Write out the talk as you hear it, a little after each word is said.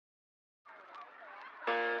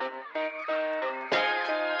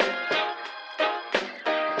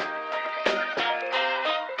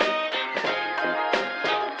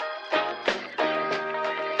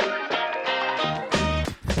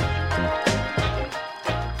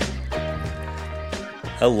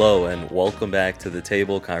Hello and welcome back to the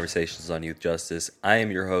table, Conversations on Youth Justice. I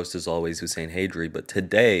am your host as always, Hussein Hadri, but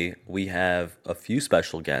today we have a few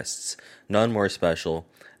special guests, none more special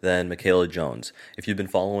than Michaela Jones. If you've been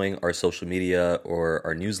following our social media or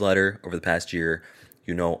our newsletter over the past year,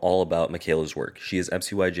 you know all about Michaela's work. She is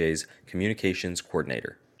MCYJ's Communications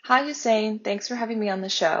Coordinator. Hi Hussein, thanks for having me on the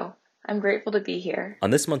show. I'm grateful to be here.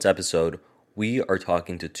 On this month's episode, we are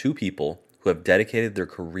talking to two people who have dedicated their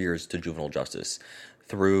careers to juvenile justice.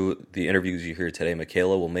 Through the interviews you hear today,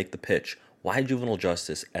 Michaela will make the pitch. Why juvenile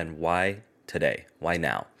justice and why today? Why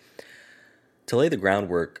now? To lay the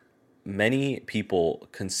groundwork, many people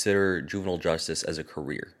consider juvenile justice as a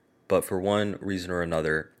career, but for one reason or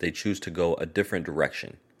another, they choose to go a different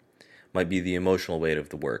direction. Might be the emotional weight of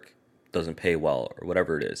the work, doesn't pay well, or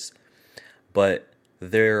whatever it is. But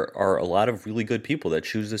there are a lot of really good people that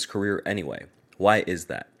choose this career anyway. Why is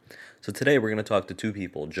that? So today we're going to talk to two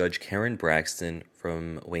people, Judge Karen Braxton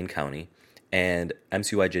from Wayne County and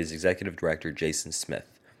MCYJ's Executive Director Jason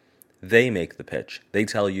Smith. They make the pitch. They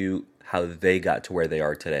tell you how they got to where they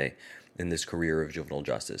are today in this career of juvenile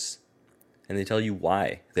justice. And they tell you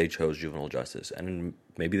why they chose juvenile justice. And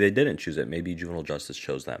maybe they didn't choose it. Maybe juvenile justice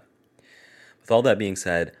chose them. With all that being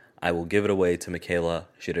said, I will give it away to Michaela.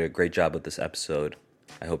 She did a great job with this episode.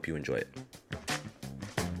 I hope you enjoy it.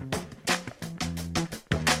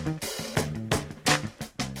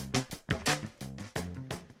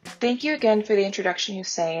 Thank you again for the introduction,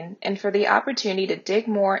 Hussein, and for the opportunity to dig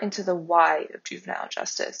more into the why of juvenile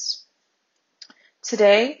justice.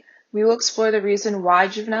 Today, we will explore the reason why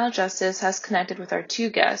juvenile justice has connected with our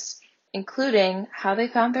two guests, including how they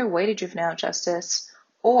found their way to juvenile justice,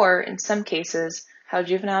 or, in some cases, how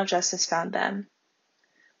juvenile justice found them.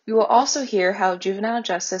 We will also hear how juvenile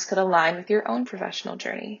justice could align with your own professional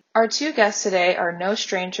journey. Our two guests today are no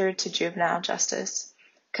stranger to juvenile justice.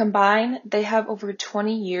 Combined, they have over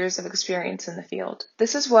 20 years of experience in the field.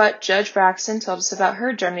 This is what Judge Braxton told us about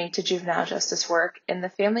her journey to juvenile justice work in the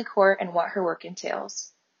family court and what her work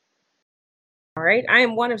entails. All right, I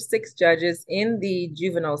am one of 6 judges in the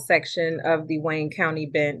juvenile section of the Wayne County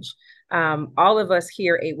bench. All of us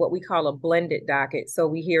hear what we call a blended docket. So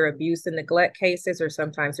we hear abuse and neglect cases, or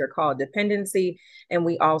sometimes they're called dependency, and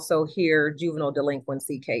we also hear juvenile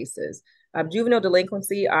delinquency cases. Juvenile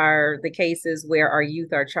delinquency are the cases where our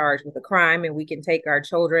youth are charged with a crime, and we can take our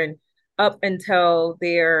children up until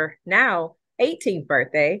their now 18th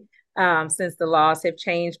birthday, since the laws have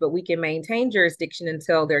changed, but we can maintain jurisdiction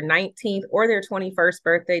until their 19th or their 21st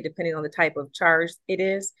birthday, depending on the type of charge it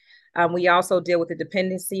is. We also deal with the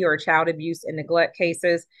dependency or child abuse and neglect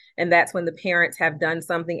cases, and that's when the parents have done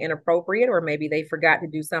something inappropriate, or maybe they forgot to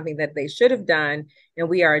do something that they should have done, and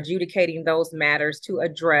we are adjudicating those matters to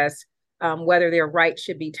address whether their rights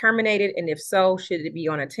should be terminated, and if so, should it be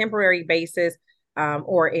on a temporary basis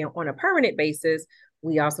or on a permanent basis.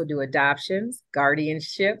 We also do adoptions,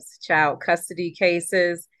 guardianships, child custody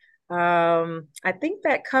cases. I think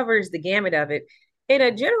that covers the gamut of it. In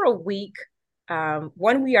a general week,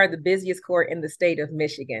 we are the busiest court in the state of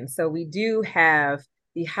Michigan. So we do have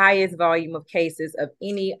the highest volume of cases of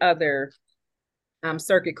any other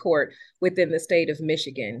circuit court within the state of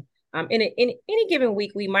Michigan. In any given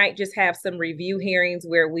week, we might just have some review hearings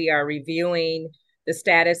where we are reviewing the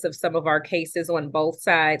status of some of our cases on both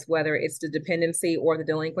sides, whether it's the dependency or the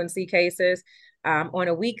delinquency cases. On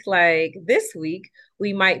a week like this week,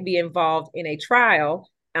 we might be involved in a trial.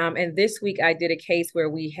 And this week I did a case where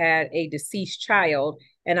we had a deceased child,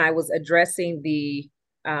 and I was addressing the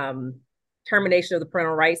termination of the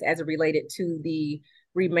parental rights as it related to the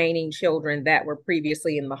remaining children that were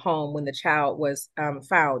previously in the home when the child was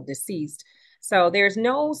found deceased. So there's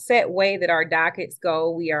no set way that our dockets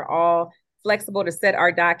go. We are all flexible to set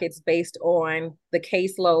our dockets based on the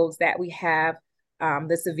caseloads that we have,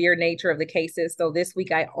 the severe nature of the cases. So this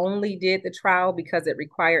week I only did the trial because it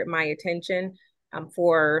required my attention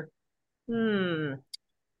for 2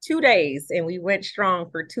 days, and we went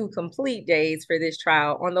strong for 2 complete days for this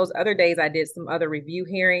trial. On those other days, I did some other review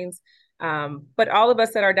hearings. But all of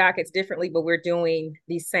us set our dockets differently, but we're doing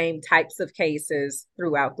these same types of cases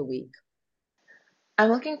throughout the week.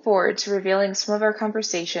 I'm looking forward to revealing some of our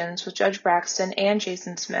conversations with Judge Braxton and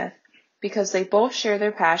Jason Smith because they both share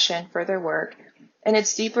their passion for their work, and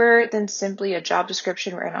it's deeper than simply a job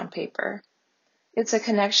description written on paper. It's a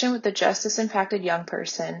connection with the justice-impacted young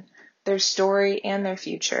person, their story, and their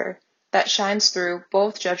future that shines through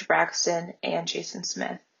both Judge Braxton and Jason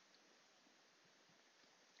Smith.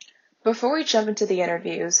 Before we jump into the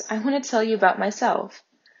interviews, I want to tell you about myself.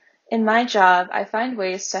 In my job, I find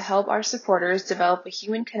ways to help our supporters develop a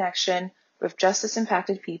human connection with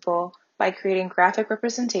justice-impacted people by creating graphic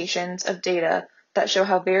representations of data that show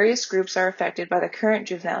how various groups are affected by the current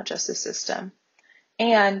juvenile justice system,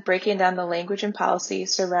 and breaking down the language and policy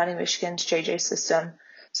surrounding Michigan's JJ system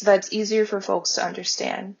so that it's easier for folks to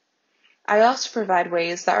understand. I also provide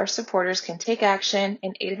ways that our supporters can take action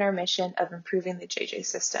and aid in our mission of improving the JJ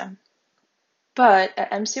system. But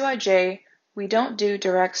at MCYJ, we don't do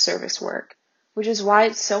direct service work, which is why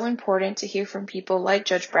it's so important to hear from people like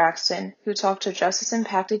Judge Braxton, who talk to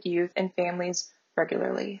justice-impacted youth and families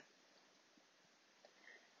regularly.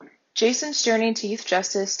 Jason's journey to youth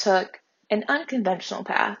justice took an unconventional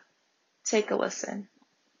path. Take a listen.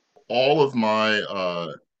 All of my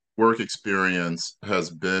work experience has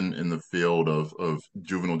been in the field of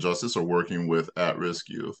juvenile justice or working with at-risk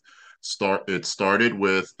youth. It started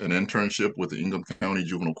with an internship with the Ingham County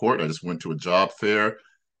Juvenile Court. I just went to a job fair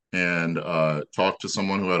and talked to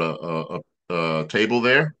someone who had a table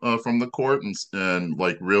there from the court, and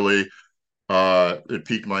like really it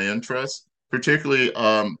piqued my interest. Particularly,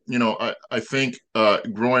 I think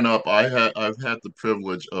growing up, I've had the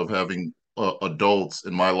privilege of having adults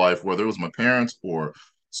in my life, whether it was my parents or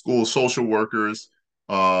school social workers,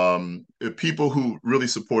 people who really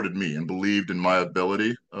supported me and believed in my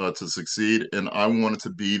ability to succeed. And I wanted to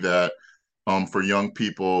be that for young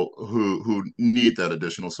people who need that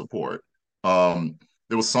additional support.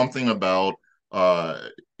 There was something about uh,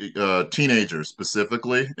 teenagers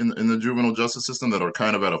specifically in the juvenile justice system that are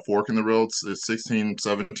kind of at a fork in the road, 16,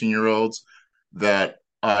 17-year-olds, that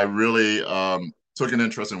I really took an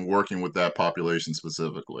interest in working with that population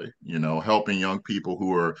specifically, helping young people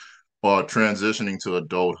who are transitioning to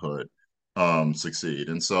adulthood succeed.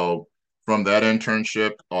 And so from that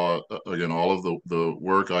internship, again, all of the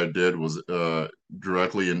work I did was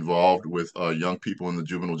directly involved with young people in the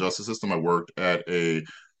juvenile justice system. I worked at a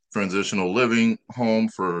transitional living home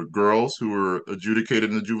for girls who were adjudicated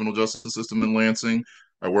in the juvenile justice system in Lansing.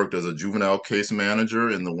 I worked as a juvenile case manager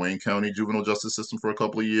in the Wayne County juvenile justice system for a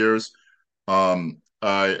couple of years.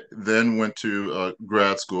 I then went to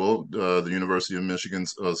grad school, the University of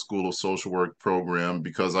Michigan's School of Social Work program,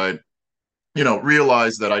 because I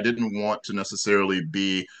realized that I didn't want to necessarily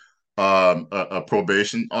be a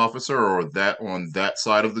probation officer or that on that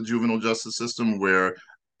side of the juvenile justice system where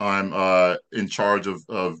I'm in charge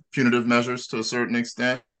of punitive measures to a certain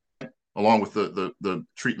extent, along with the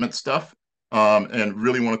treatment stuff, and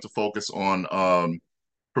really wanted to focus on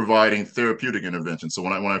providing therapeutic intervention. So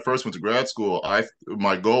when I first went to grad school,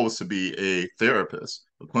 my goal was to be a therapist,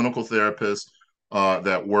 a clinical therapist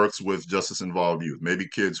that works with justice-involved youth, maybe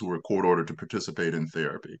kids who were court ordered to participate in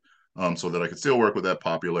therapy, so that I could still work with that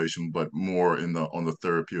population, but more on the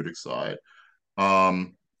therapeutic side.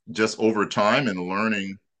 Just over time and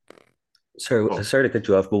learning. Sorry, Oh, sorry to cut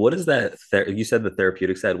you off, but what is that? You said the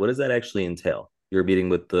therapeutic side. What does that actually entail? You're meeting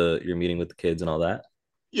with the kids and all that.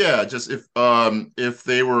 yeah, just if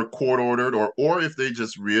they were court ordered or if they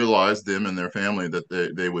just realized them and their family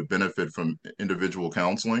that they would benefit from individual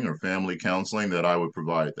counseling or family counseling, that I would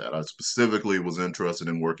provide that. I specifically was interested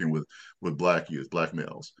in working with Black youth, Black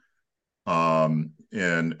males, and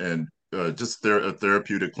just a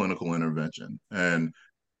therapeutic clinical intervention, and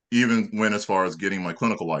even went as far as getting my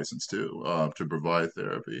clinical license too, to provide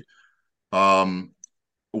therapy. Um,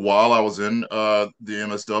 while I was in the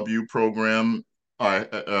MSW program,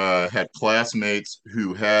 I had classmates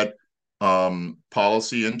who had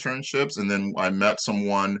policy internships, and then I met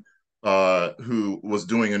someone who was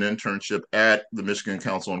doing an internship at the Michigan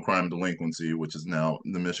Council on Crime and Delinquency, which is now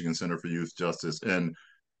the Michigan Center for Youth Justice. And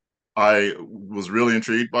I was really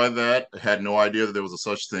intrigued by that. Had no idea that there was a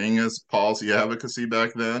such thing as policy advocacy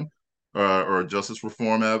back then, or justice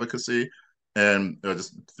reform advocacy, and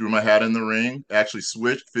just threw my hat in the ring. Actually,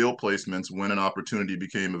 switched field placements when an opportunity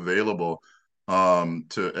became available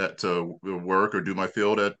to work or do my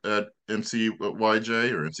field at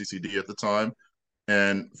MCYJ or MCCD at the time,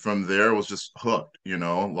 and from there was just hooked.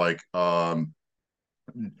 Like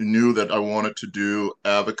knew that I wanted to do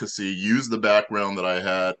advocacy, use the background that I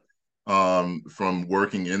had from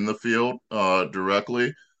working in the field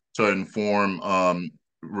directly to inform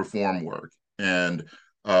reform work. And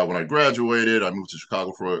when I graduated, I moved to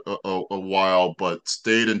Chicago for a while, but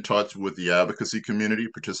stayed in touch with the advocacy community,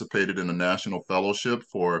 participated in a national fellowship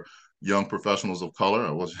for young professionals of color.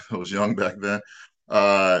 I was young back then.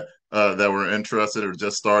 That were interested or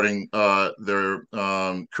just starting their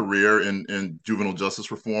career in juvenile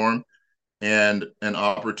justice reform, and an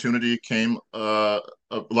opportunity came.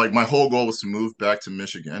 Like my whole goal was to move back to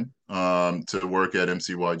Michigan to work at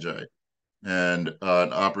MCYJ, and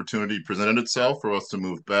an opportunity presented itself for us to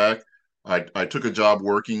move back. I took a job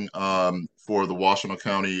working for the Washtenaw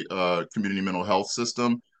County Community Mental Health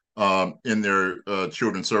System in their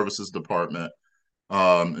Children's Services Department.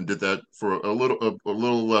 and did that for a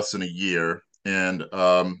little less than a year. And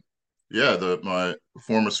yeah, my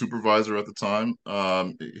former supervisor at the time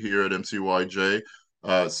here at MCYJ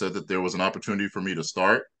said that there was an opportunity for me to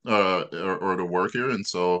start or to work here, and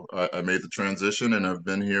so I made the transition, and I've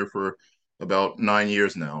been here for about 9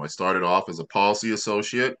 years now. I started off as a policy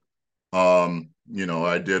associate.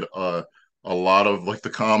 I did a lot of like the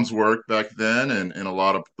comms work back then, and a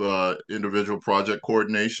lot of individual project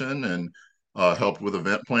coordination, and helped with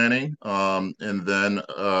event planning, and then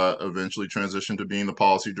eventually transitioned to being the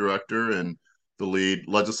policy director and the lead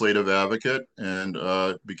legislative advocate, and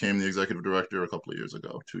became the executive director a couple of years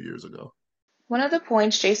ago, 2 years ago. One of the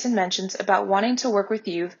points Jason mentions about wanting to work with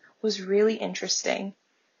youth was really interesting.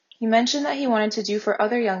 He mentioned that he wanted to do for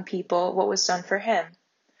other young people what was done for him.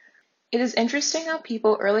 It is interesting how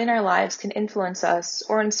people early in our lives can influence us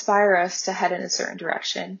or inspire us to head in a certain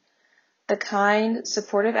direction. The kind,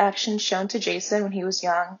 supportive action shown to Jason when he was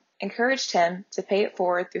young encouraged him to pay it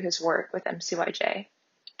forward through his work with MCYJ.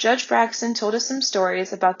 Judge Braxton told us some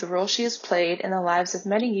stories about the role she has played in the lives of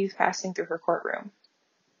many youth passing through her courtroom.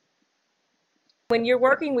 When you're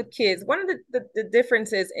working with kids, one of the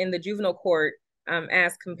differences in the juvenile court,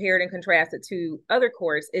 as compared and contrasted to other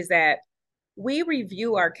courts, is that we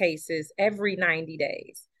review our cases every 90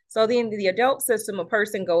 days. So in the adult system, a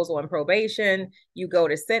person goes on probation, you go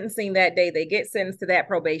to sentencing that day, they get sentenced to that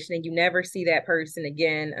probation, and you never see that person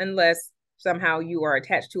again unless somehow you are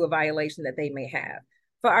attached to a violation that they may have.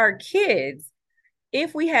 For our kids,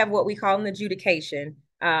 if we have what we call an adjudication,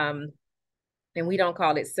 and we don't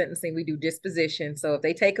call it sentencing, we do disposition. So if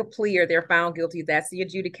they take a plea or they're found guilty, that's the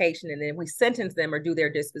adjudication. And then we sentence them or do their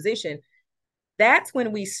disposition. That's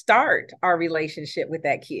when we start our relationship with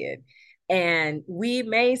that kid. And we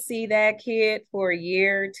may see that kid for a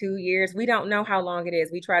year, 2 years. We don't know how long it is.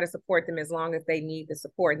 We try to support them as long as they need the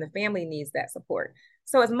support, and the family needs that support.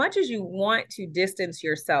 So as much as you want to distance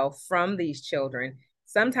yourself from these children,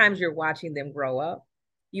 sometimes you're watching them grow up.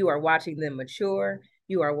 You are watching them mature.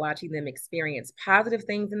 You are watching them experience positive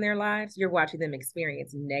things in their lives. You're watching them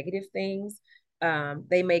experience negative things.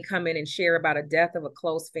 They may come in and share about a death of a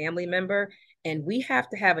close family member. And we have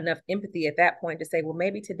to have enough empathy at that point to say, well,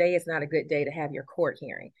 maybe today is not a good day to have your court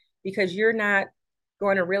hearing because you're not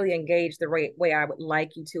going to really engage the right way I would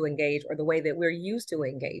like you to engage or the way that we're used to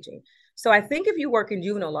engaging. So I think if you work in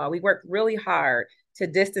juvenile law, we work really hard to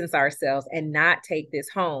distance ourselves and not take this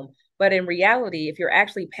home. But in reality, if you're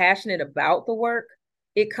actually passionate about the work,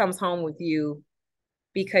 it comes home with you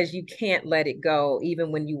because you can't let it go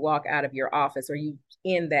even when you walk out of your office or you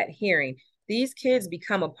end that hearing. These kids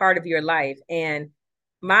become a part of your life. And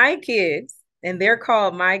my kids, and they're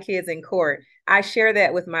called my kids in court, I share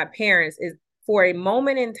that with my parents, is for a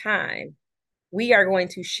moment in time, we are going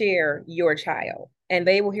to share your child. And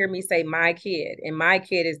they will hear me say, my kid, and my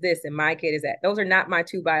kid is this, and my kid is that. Those are not my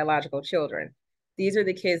two biological children. These are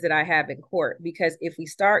the kids that I have in court. Because if we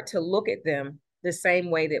start to look at them the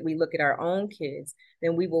same way that we look at our own kids,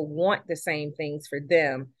 then we will want the same things for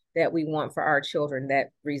them that we want for our children that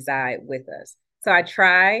reside with us. So I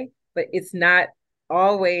try, but it's not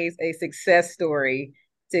always a success story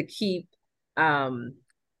to keep my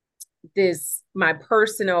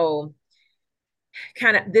personal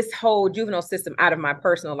this whole juvenile system out of my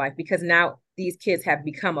personal life, because now these kids have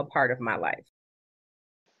become a part of my life.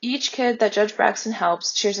 Each kid that Judge Braxton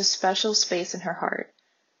helps shares a special space in her heart.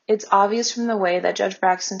 It's obvious from the way that Judge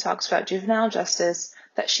Braxton talks about juvenile justice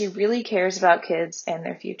that she really cares about kids and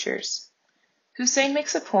their futures. Hussein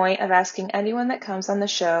makes a point of asking anyone that comes on the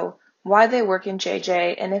show why they work in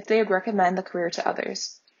JJ and if they would recommend the career to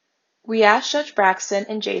others. We asked Judge Braxton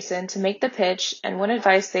and Jason to make the pitch and what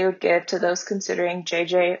advice they would give to those considering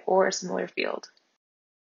JJ or a similar field.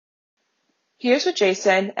 Here's what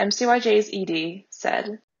Jason, MCYJ's ED,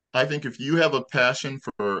 said. I think if you have a passion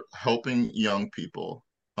for helping young people,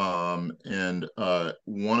 and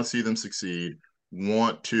want to see them succeed,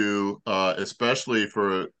 want to, especially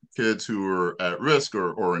for kids who are at risk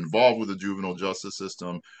or involved with the juvenile justice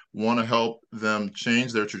system, want to help them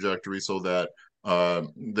change their trajectory so that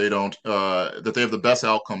they don't, that they have the best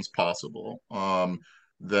outcomes possible. I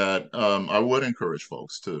would encourage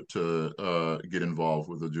folks to get involved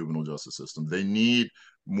with the juvenile justice system. They need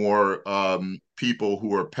more people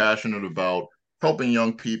who are passionate about helping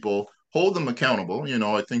young people, hold them accountable.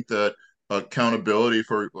 I think that accountability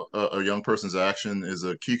for a young person's action is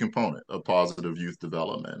a key component of positive youth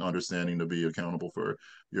development, understanding to be accountable for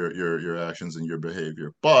your actions and your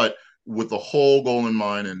behavior, but with the whole goal in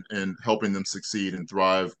mind, and helping them succeed and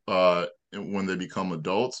thrive when they become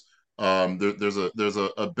adults. There's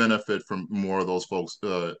a benefit from more of those folks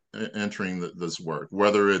entering this work,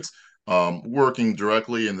 whether it's working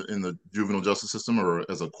directly in the juvenile justice system or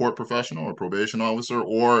as a court professional or probation officer,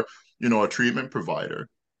 or a treatment provider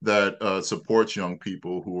that supports young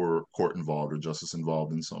people who are court involved or justice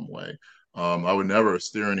involved in some way. I would never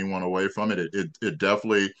steer anyone away from it. It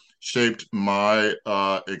definitely shaped my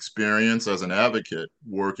experience as an advocate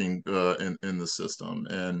working in the system.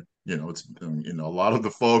 And it's a lot of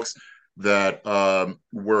the folks that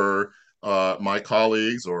were my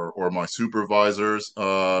colleagues or my supervisors,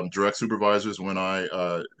 direct supervisors when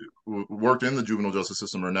I worked in the juvenile justice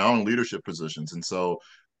system are now in leadership positions. And so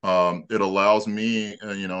it allows me,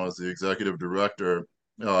 as the executive director,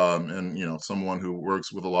 and someone who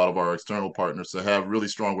works with a lot of our external partners, to have really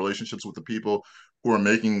strong relationships with the people who are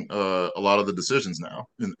making a lot of the decisions now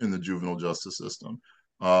in the juvenile justice system.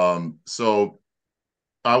 So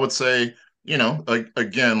I would say,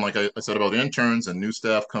 again, like I said about interns and new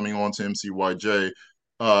staff coming on to MCYJ,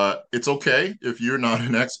 it's okay if you're not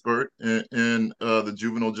an expert in the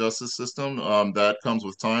juvenile justice system. That comes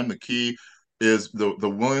with time. The key is the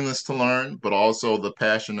willingness to learn, but also the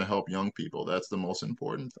passion to help young people. That's the most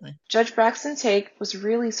important thing. Judge Braxton's take was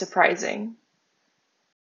really surprising.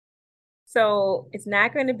 So it's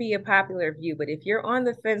not going to be a popular view, but if you're on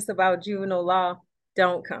the fence about juvenile law,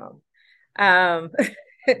 don't come. Um,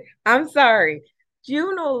 I'm sorry.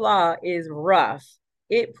 Juvenile law is rough.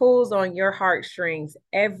 It pulls on your heartstrings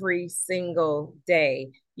every single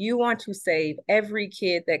day. You want to save every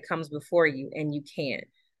kid that comes before you, and you can't.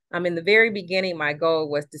 In the very beginning, my goal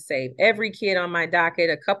was to save every kid on my docket.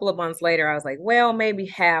 A couple of months later, I was like, well, maybe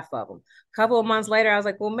half of them. A couple of months later, I was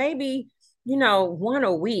like, well, maybe, one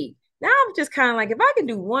a week. Now I'm just kind of like, if I can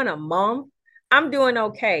do one a month, I'm doing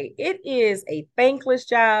okay. It is a thankless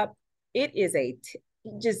job. It is a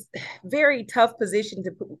just very tough position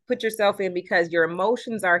to put yourself in, because your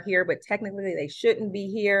emotions are here, but technically they shouldn't be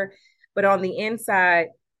here. But on the inside,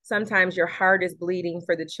 sometimes your heart is bleeding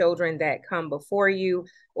for the children that come before you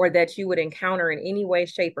or that you would encounter in any way,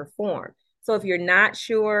 shape, or form. So if you're not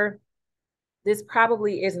sure, this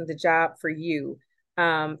probably isn't the job for you.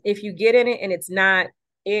 If you get in it and it's not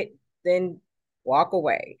it, then walk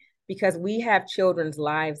away, because we have children's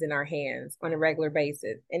lives in our hands on a regular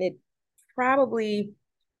basis. And it probably,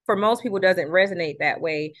 for most people, doesn't resonate that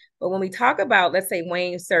way. But when we talk about, let's say,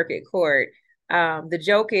 Wayne Circuit Court, the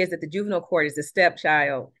joke is that the juvenile court is the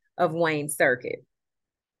stepchild of Wayne Circuit.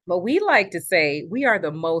 But we like to say we are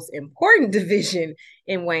the most important division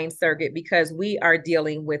in Wayne Circuit, because we are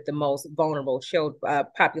dealing with the most vulnerable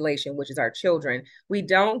population, which is our children. We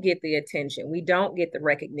don't get the attention. We don't get the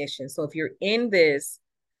recognition. So if you're in this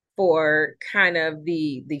for kind of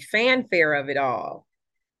the fanfare of it all,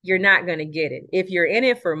 you're not going to get it. If you're in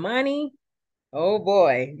it for money, oh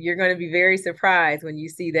boy, you're going to be very surprised when you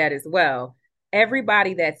see that as well.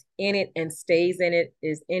 Everybody that's in it and stays in it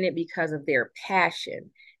is in it because of their passion,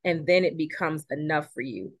 and then it becomes enough for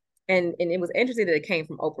you. And it was interesting that it came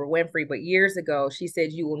from Oprah Winfrey, but years ago, she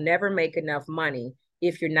said, you will never make enough money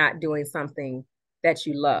if you're not doing something that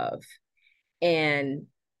you love. And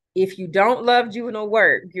if you don't love juvenile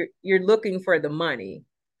work, you're looking for the money.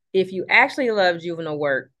 If you actually love juvenile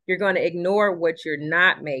work, you're going to ignore what you're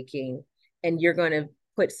not making, and you're going to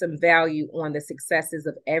put some value on the successes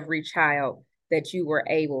of every child that you were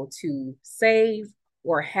able to save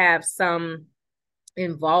or have some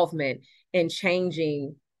involvement in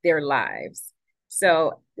changing their lives.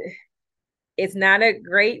 So it's not a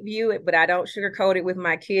great view, but I don't sugarcoat it with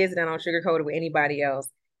my kids, and I don't sugarcoat it with anybody else.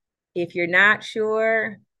 If you're not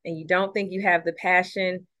sure and you don't think you have the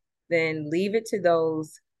passion, then leave it to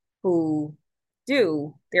those who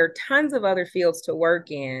do. There are tons of other fields to work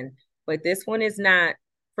in, but this one is not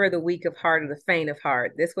for the weak of heart or the faint of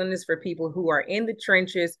heart. This one is for people who are in the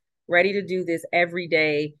trenches, ready to do this every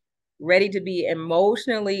day, ready to be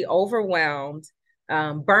emotionally overwhelmed,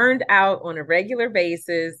 burned out on a regular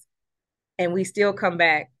basis, and we still come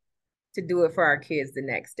back to do it for our kids the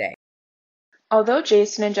next day. Although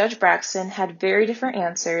Jason and Judge Braxton had very different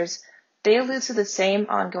answers, they allude to the same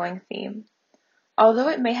ongoing theme. Although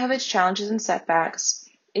it may have its challenges and setbacks,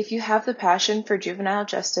 if you have the passion for juvenile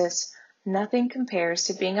justice, nothing compares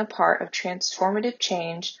to being a part of transformative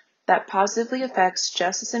change that positively affects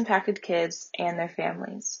justice-impacted kids and their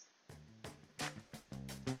families.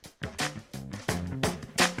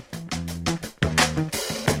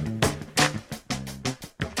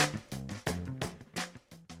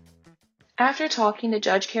 After talking to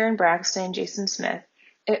Judge Karen Braxton and Jason Smith,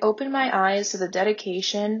 it opened my eyes to the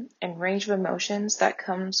dedication and range of emotions that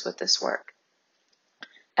comes with this work.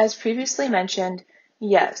 As previously mentioned,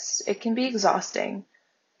 yes, it can be exhausting.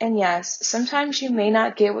 And yes, sometimes you may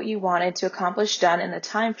not get what you wanted to accomplish done in the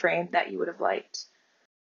time frame that you would have liked.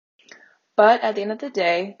 But at the end of the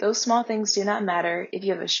day, those small things do not matter if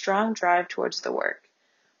you have a strong drive towards the work.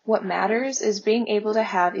 What matters is being able to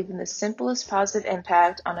have even the simplest positive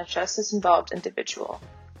impact on a justice-involved individual.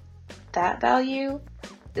 That value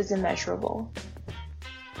is immeasurable.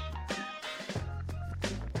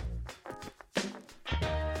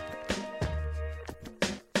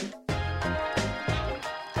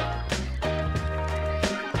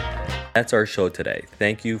 That's our show today.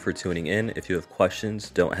 Thank you for tuning in. If you have questions,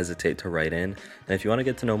 don't hesitate to write in. And if you want to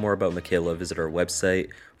get to know more about Michaela, visit our website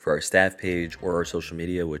for our staff page or our social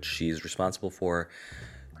media, which she's responsible for.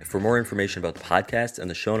 For more information about the podcast and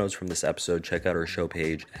the show notes from this episode, check out our show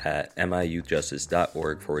page at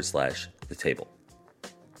miyouthjustice.org/the table.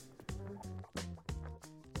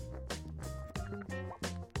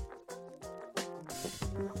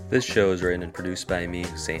 This show is written and produced by me,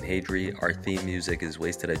 Hussein Hadri. Our theme music is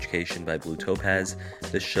Wasted Education by Blue Topaz.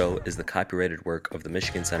 This show is the copyrighted work of the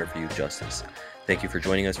Michigan Center for Youth Justice. Thank you for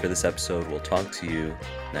joining us for this episode. We'll talk to you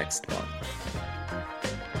next month.